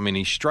point, Al? I mean,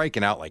 he's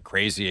striking out like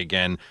crazy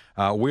again.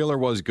 Wheeler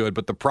was good,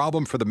 but the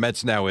problem for the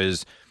Mets now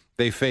is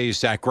they face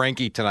Zach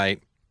Greinke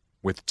tonight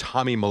with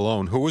Tommy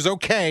Malone, who was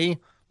okay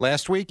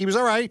last week. He was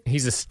all right.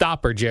 He's a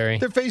stopper, Jerry.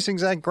 They're facing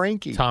Zach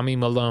Greinke. Tommy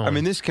Malone. I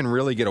mean, this can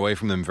really get away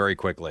from them very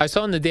quickly. I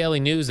saw in the Daily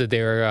News that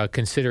they were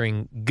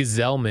considering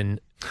Gazelman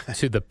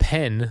to the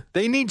pen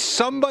They need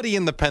somebody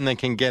in the pen that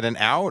can get an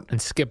out. and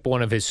skip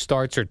one of his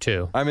starts or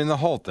two. I mean, the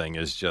whole thing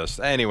is just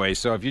anyway.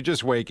 So if you're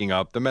just waking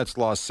up, the Mets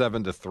lost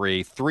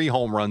 7-3, 3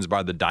 home runs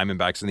by the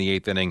Diamondbacks in the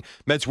 8th inning.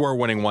 Mets were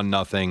winning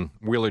 1-0.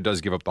 Wheeler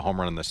does give up the home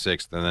run in the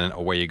 6th, and then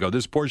away you go.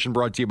 This portion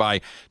brought to you by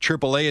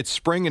AAA. It's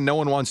spring, and no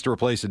one wants to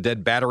replace a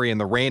dead battery in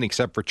the rain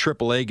except for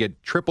AAA. Get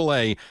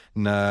AAA.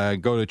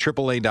 Go to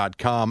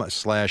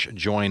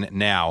AAA.com/join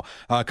now.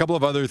 A couple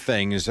of other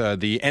things.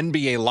 The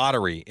NBA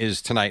lottery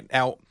is tonight.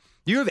 Now,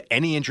 do you have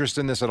any interest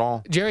in this at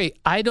all? Jerry,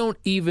 I don't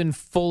even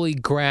fully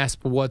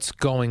grasp what's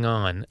going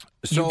on.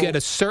 So- You get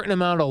a certain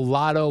amount of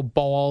lotto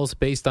balls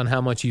based on how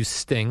much you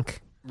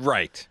stink.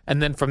 Right.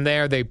 And then from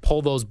there, they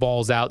pull those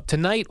balls out.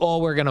 Tonight, all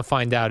we're going to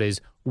find out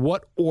is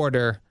what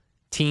order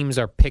teams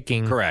are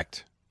picking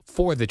Correct.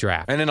 for the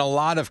draft. And in a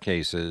lot of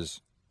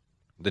cases,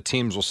 the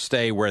teams will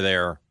stay where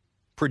they're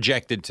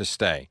projected to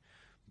stay.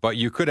 But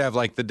you could have,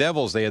 like the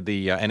Devils, they had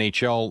the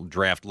NHL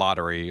draft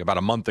lottery about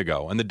a month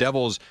ago, and the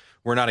Devils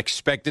were not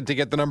expected to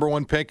get the number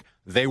 1 pick.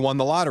 They won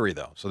the lottery,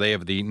 though. So they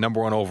have the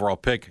number 1 overall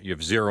pick. You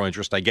have zero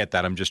interest. I get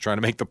that. I'm just trying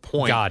to make the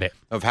point Got it.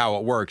 of how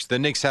it works. The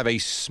Knicks have a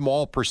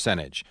small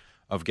percentage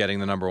of getting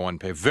the number 1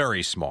 pick,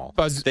 very small.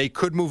 They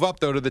could move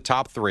up, though, to the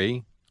top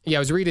 3. Yeah, I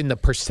was reading the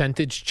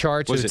percentage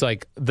charts. Was It's it-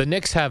 like the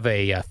Knicks have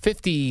a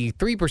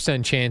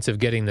 53% chance of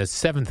getting the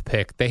 7th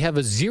pick. They have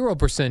a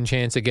 0%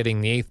 chance of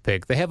getting the 8th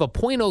pick. They have a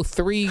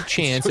 0.03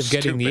 chance So of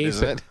getting the 8th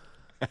stupid,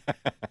 pick.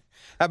 isn't it?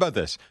 How about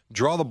this?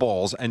 Draw the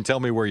balls and tell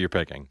me where you're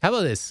picking. How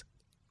about this?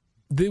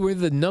 They were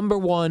the number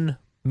 1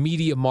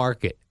 media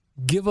market.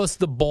 Give us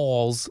the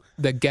balls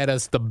that get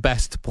us the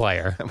best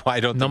player. Well, I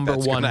don't think Number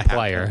that's 1 gonna happen.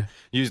 player.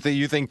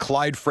 You think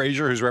Clyde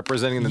Frazier, who's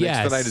representing the Yes.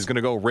 Knicks tonight, is going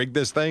to go rig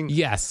this thing?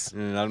 Yes.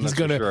 I'm not He's so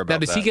gonna, sure about now,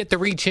 does he that. get to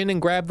reach in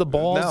and grab the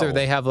balls, No. or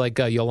they have like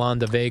a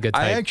Yolanda Vega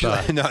type? I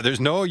actually no.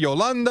 There's no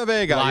Yolanda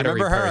Vega. You lottery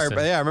remember her?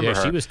 person. Yeah, I remember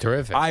her. She was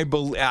terrific.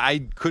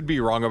 I could be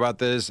wrong about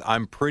this.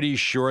 I'm pretty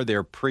sure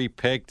they're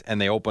pre-picked and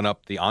they open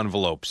up the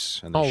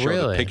envelopes and they show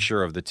really? the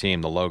picture of the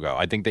team, the logo.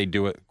 I think they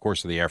do it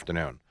course of the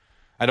afternoon.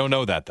 I don't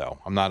know that, though.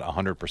 I'm not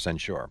 100%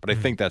 sure, but I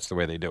think that's the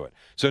way they do it.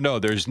 So, no,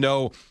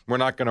 we're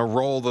not going to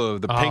roll the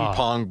ping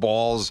pong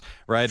balls,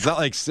 right?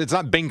 It's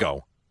not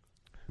bingo.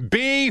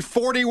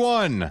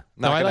 B41.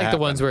 No, I like the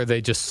ones where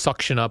they just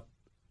suction up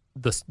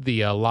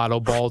the lotto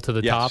ball to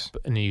the Yes. top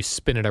and you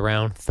spin it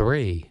around.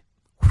 3.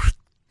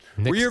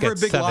 Were you ever a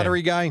big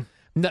lottery guy?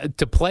 No,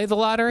 to play the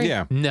lottery?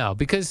 Yeah. No,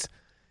 because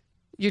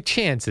your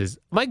chances.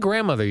 My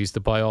grandmother used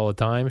to play all the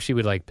time. She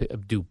would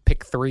do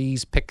pick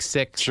 3s, pick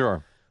 6.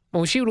 Sure.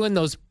 When she would win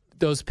those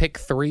pick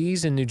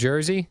 3s in New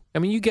Jersey, I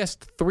mean, you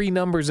guessed 3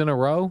 numbers in a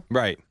row.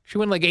 Right. She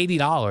won like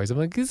 $80. I'm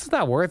like, this is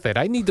not worth it.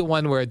 I need the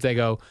one where they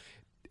go,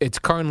 it's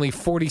currently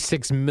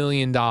 $46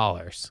 million.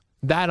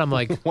 That I'm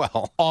like,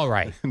 Well, all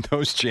right.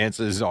 those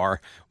chances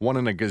are 1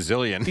 in a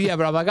gazillion. Yeah,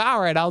 but I'm like, all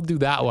right, I'll do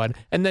that one.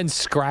 And then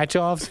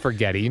scratch-offs,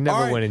 forget it. You never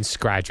All right. win in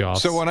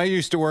scratch-offs. So when I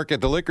used to work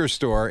at the liquor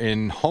store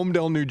in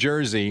Homedale, New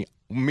Jersey,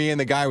 me and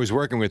the guy I was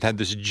working with had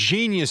this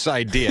genius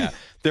idea.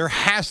 There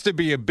has to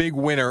be a big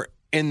winner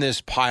in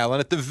this pile. And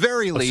at the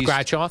very least...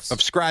 scratch-offs?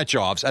 Of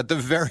scratch-offs. At the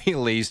very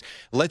least,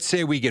 let's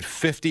say we get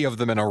 50 of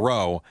them in a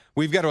row.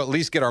 We've got to at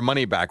least get our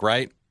money back,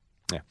 right?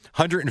 Yeah.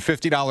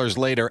 $150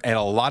 later and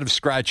a lot of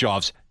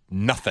scratch-offs.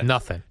 Nothing.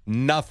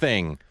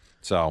 Nothing.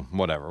 So,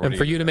 whatever. What And do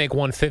for you to make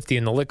 $150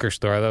 in the liquor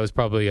store, that was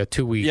probably a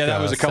 2-week Yeah, that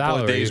was a couple of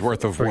salary days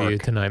worth of for work you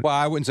tonight. Well,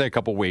 I wouldn't say a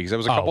couple of weeks. It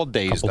was a couple of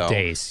days, couple though.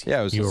 days.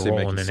 Yeah, it was You let's were say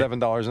making rolling in it.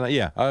 $7 a night.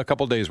 Yeah, a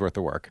couple of days worth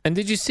of work. And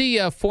did you see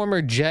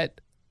former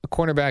Jet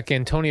cornerback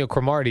Antonio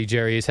Cromartie,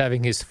 Jerry, is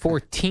having his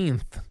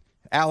 14th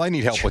Al, I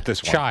need help with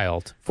this one.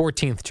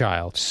 14th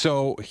child.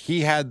 So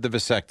he had the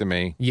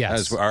vasectomy.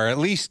 Yes. Or at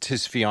least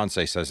his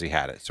fiance says he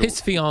had it. So His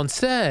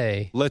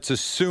fiancée. let's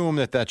assume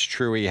that that's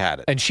true. He had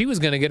it. And she was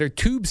going to get her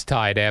tubes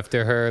tied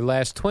after her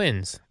last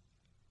twins.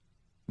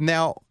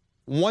 Now,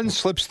 one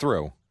slips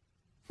through,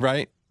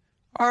 right?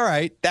 All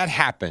right, that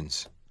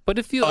happens. But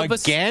if you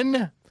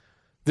Again?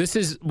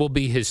 this will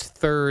be his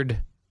 3rd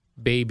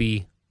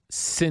baby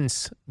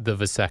since the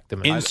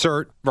vasectomy.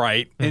 Insert,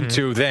 right,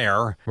 into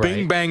there. Right.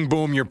 Bing, bang,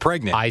 boom, you're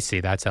pregnant. I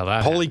see. That's how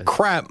that Holy happens.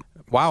 crap.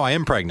 Wow, I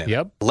am pregnant.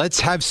 Yep.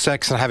 Let's have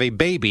sex and have a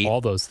baby. All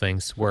those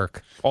things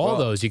work. All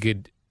those you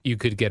could you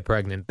could get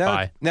pregnant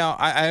by. Now,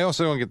 I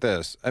also don't get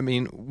this. I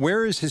mean,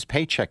 where is his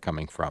paycheck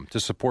coming from to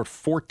support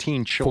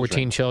 14 children?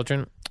 14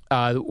 children.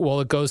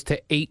 Well, it goes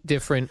to 8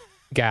 different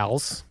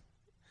gals.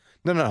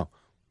 No.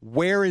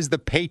 Where is the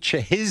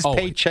paycheck? His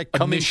paycheck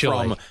coming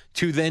initially. from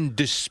to then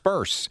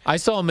disperse? I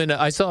saw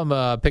him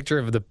a picture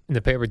of in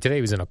the paper today.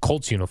 He was in a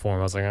Colts uniform.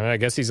 I was like, I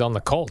guess he's on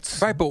the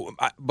Colts. Right, but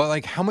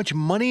like, how much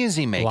money is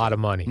he making? A lot of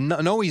money.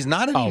 No, he's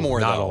not anymore.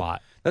 Not though. a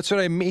lot. That's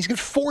what I mean. He's got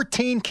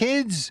 14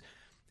 kids,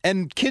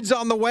 and kids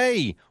on the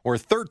way, or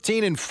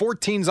 13 and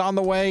 14's on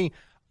the way.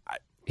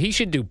 He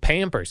should do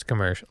Pampers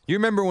commercial. You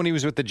remember when he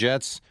was with the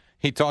Jets?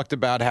 He talked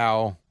about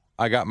how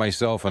I got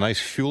myself a nice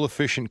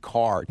fuel-efficient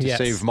car to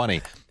save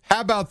money. How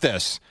about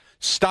this?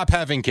 Stop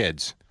having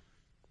kids.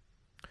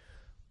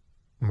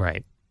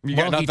 Right. You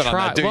got nothing on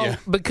that, do you?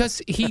 Because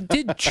he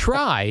did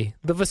try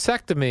the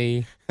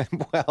vasectomy.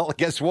 Well,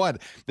 guess what?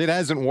 It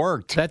hasn't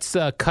worked. That's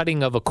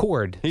cutting of a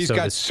cord. He's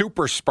got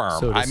super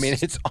sperm. I mean,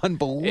 it's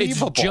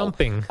unbelievable. It's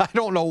jumping. I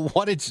don't know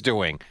what it's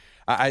doing.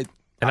 And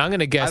I'm going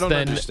to guess I don't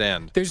then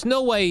understand. There's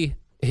no way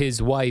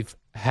his wife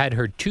had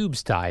her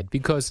tubes tied,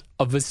 because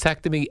a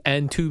vasectomy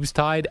and tubes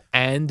tied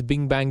and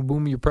bing, bang,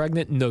 boom, you're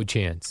pregnant? No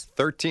chance.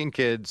 13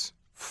 kids,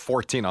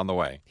 14 on the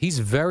way. He's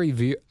very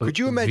Could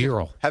you imagine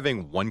virile.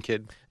 having one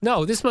kid?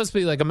 No, this must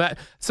be like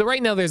so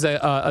right now there's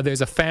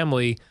a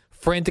family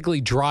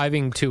frantically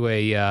driving to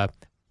a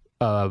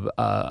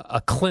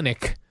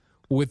clinic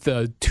with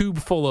a tube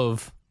full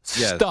of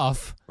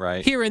stuff.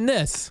 Right. Hearing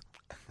this.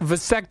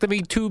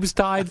 Vasectomy, tubes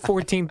tied,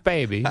 14th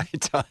baby.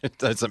 It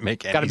doesn't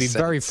make any sense. Got to be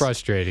very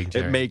frustrating,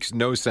 Jerry. It makes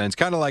no sense.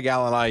 Kind of like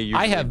Al and I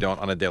usually don't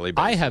on a daily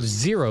basis. I have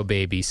 0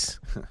 babies.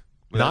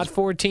 Not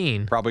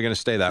 14. Probably going to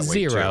stay that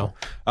way, 0.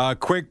 too.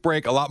 Quick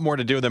break. A lot more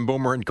to do than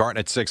Boomer and Carton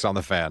at 6 on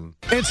the Fan.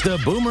 It's the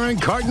Boomer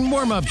and Carton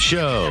warm-up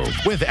show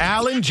with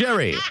Al and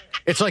Jerry.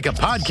 It's like a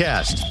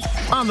podcast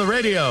on the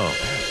radio.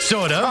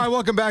 Sort of. All right,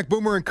 welcome back.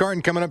 Boomer and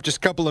Carton coming up just a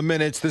couple of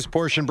minutes. This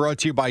portion brought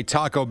to you by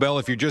Taco Bell.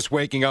 If you're just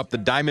waking up, the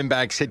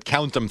Diamondbacks hit,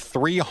 count them,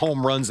 3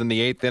 home runs in the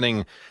 8th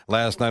inning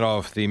last night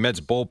off the Mets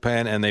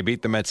bullpen, and they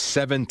beat the Mets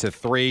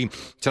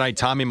 7-3. Tonight,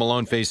 Tommy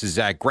Milone faces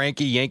Zach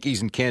Greinke.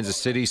 Yankees in Kansas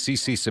City.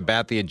 CC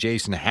Sabathia,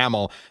 Jason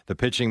Hamill, the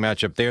pitching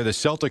matchup there. The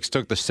Celtics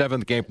took the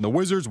 7th game from the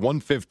Wizards,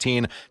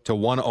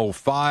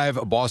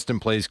 115-105. Boston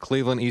plays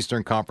Cleveland,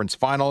 Eastern Conference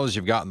Finals.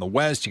 You've got in the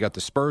West, you got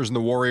the Spurs and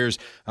the Warriors.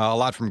 A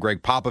lot from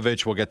Greg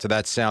Popovich. We'll get to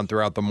that sound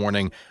throughout the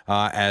morning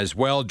as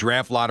well.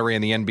 Draft lottery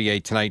in the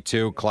NBA tonight,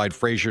 too. Clyde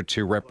Frazier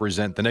to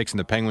represent the Knicks, and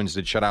the Penguins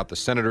did shut out the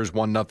Senators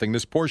 1-0.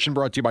 This portion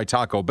brought to you by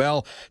Taco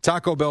Bell.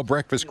 Taco Bell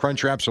breakfast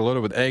crunch wraps are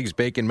loaded with eggs,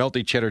 bacon,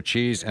 melty cheddar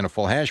cheese, and a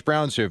full hash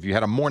brown. So if you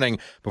had a morning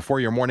before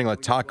your morning,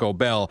 let Taco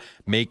Bell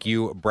make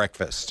you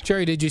breakfast.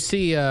 Jerry, did you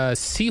see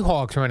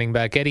Seahawks running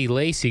back Eddie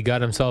Lacy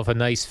got himself a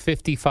nice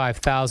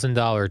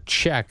 $55,000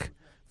 check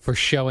for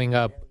showing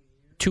up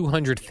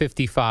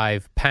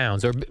 255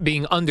 pounds, or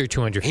being under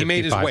 255 pounds. He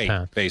made his weight,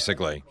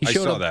 basically. He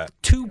showed I saw up that.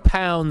 2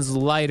 pounds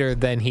lighter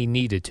than he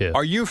needed to.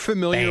 Are you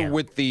familiar Bam.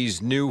 with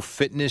these new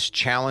fitness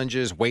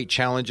challenges, weight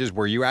challenges,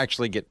 where you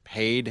actually get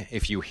paid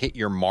if you hit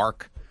your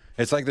mark?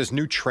 It's like this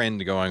new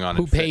trend going on.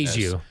 Who in pays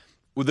fitness. you?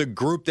 With the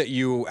group that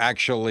you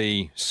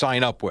actually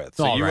sign up with.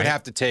 So All you would right.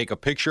 have to take a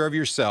picture of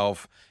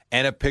yourself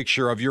and a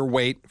picture of your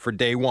weight for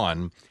day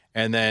one.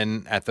 And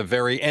then at the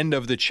very end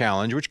of the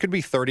challenge, which could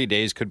be 30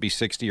 days, could be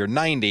 60 or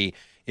 90,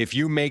 if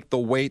you make the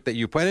weight that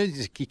you put in,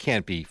 you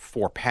can't be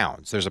 4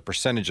 pounds. There's a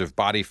percentage of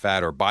body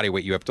fat or body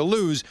weight you have to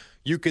lose.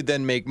 You could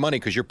then make money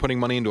because you're putting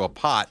money into a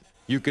pot.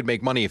 You could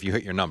make money if you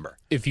hit your number.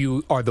 If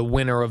you are the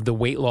winner of the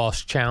weight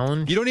loss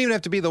challenge? You don't even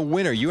have to be the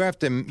winner. You have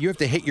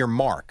to hit your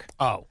mark.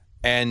 Oh.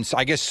 And so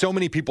I guess so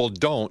many people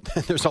don't.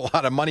 There's a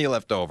lot of money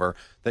left over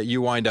that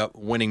you wind up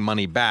winning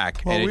money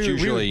back. Well, and it's we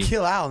usually would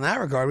kill Al in that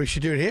regard. We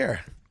should do it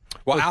here.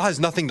 Well, Al has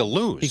nothing to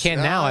lose. You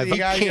can't now. You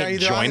can't either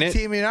join on the it.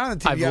 team or not on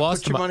the team. I've You gotta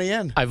lost put your my money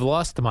in. I've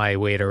lost my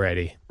weight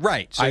already.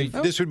 Right. So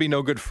this would be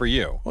no good for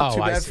you. Well,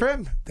 too I bad see. for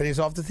him. Then he's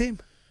off the team.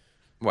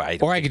 Well,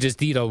 Or I could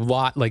just eat a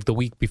lot like the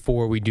week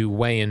before we do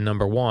weigh-in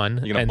number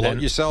 1. You're going to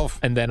bloat yourself?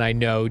 And then I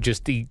know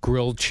just eat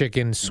grilled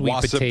chicken, sweet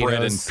Wassa potatoes,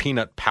 bread and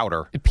peanut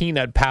powder.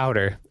 peanut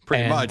powder.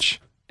 Pretty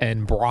much.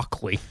 And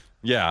broccoli.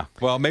 Yeah.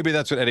 Well, maybe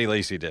that's what Eddie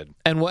Lacy did.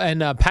 And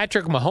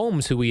Patrick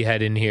Mahomes, who we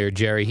had in here,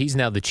 Jerry, he's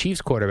now the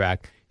Chiefs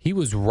quarterback. He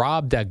was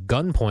robbed at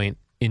gunpoint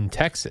in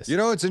Texas. You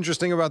know what's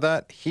interesting about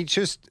that? He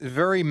just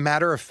very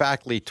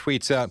matter-of-factly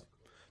tweets out,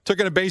 took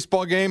in a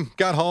baseball game,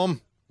 got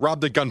home,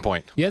 robbed at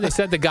gunpoint. Yeah, they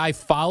said the guy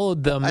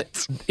followed them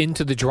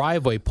into the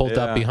driveway, pulled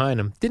up behind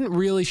him. Didn't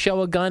really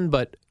show a gun,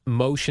 but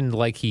motioned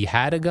like he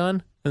had a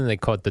gun. And they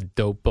caught the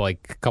dope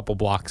like a couple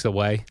blocks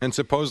away. And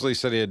supposedly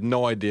said he had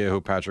no idea who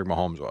Patrick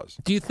Mahomes was.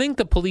 Do you think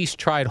the police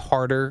tried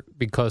harder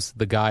because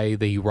the guy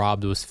that he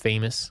robbed was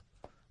famous?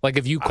 Like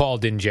if you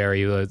called in,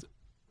 Jerry,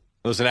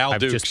 Listen, Al I've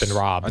Dukes. just been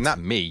robbed. Not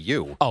me,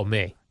 you. oh,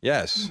 me.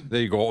 Yes.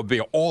 There you go. It'll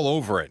be all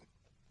over it.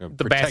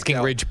 The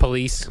Basking Ridge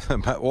police.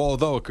 Well,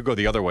 although it could go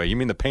the other way. You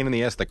mean the pain in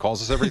the ass that calls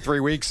us every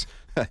 3 weeks?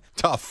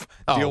 Tough.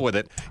 Deal with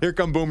it. Here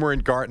come Boomer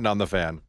and Carton on the Fan.